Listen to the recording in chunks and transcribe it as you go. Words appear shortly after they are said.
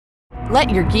Let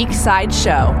your geek side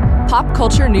show. Pop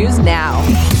culture news now.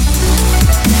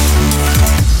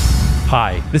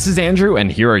 Hi, this is Andrew,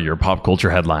 and here are your pop culture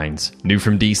headlines. New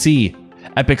from DC.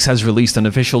 Epix has released an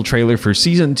official trailer for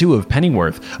Season 2 of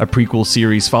Pennyworth, a prequel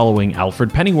series following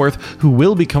Alfred Pennyworth, who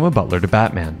will become a butler to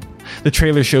Batman. The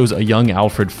trailer shows a young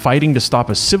Alfred fighting to stop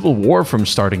a civil war from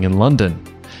starting in London.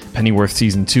 Pennyworth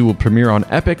Season 2 will premiere on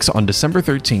Epix on December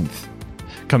 13th.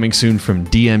 Coming soon from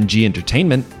DMG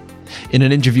Entertainment. In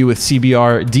an interview with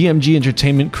CBR, DMG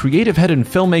Entertainment creative head and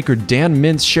filmmaker Dan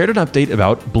Mintz shared an update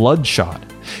about Bloodshot.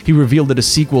 He revealed that a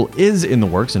sequel is in the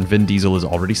works and Vin Diesel is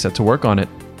already set to work on it.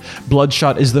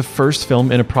 Bloodshot is the first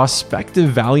film in a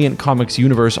prospective Valiant Comics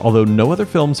universe, although no other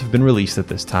films have been released at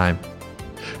this time.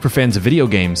 For fans of video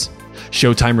games,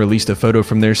 Showtime released a photo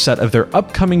from their set of their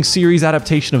upcoming series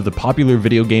adaptation of the popular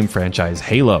video game franchise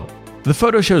Halo. The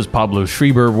photo shows Pablo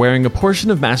Schreiber wearing a portion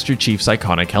of Master Chief's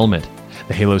iconic helmet.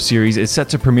 The Halo series is set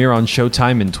to premiere on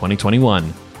Showtime in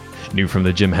 2021. New from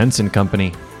the Jim Henson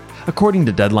Company. According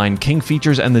to Deadline, King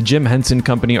Features and the Jim Henson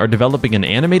Company are developing an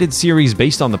animated series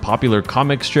based on the popular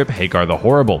comic strip Hagar the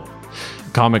Horrible.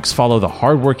 Comics follow the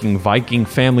hardworking Viking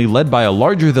family led by a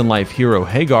larger-than-life hero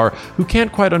Hagar, who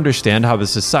can't quite understand how the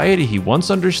society he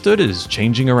once understood is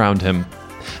changing around him.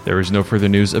 There is no further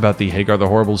news about the Hagar the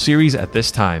Horrible series at this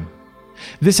time.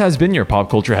 This has been your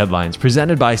Pop Culture Headlines,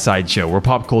 presented by Sideshow, where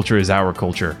pop culture is our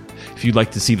culture. If you'd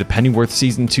like to see the Pennyworth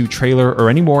Season 2 trailer or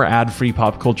any more ad-free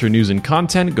pop culture news and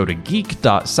content, go to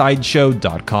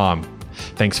geek.sideshow.com.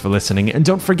 Thanks for listening, and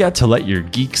don't forget to let your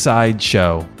geek side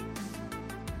show.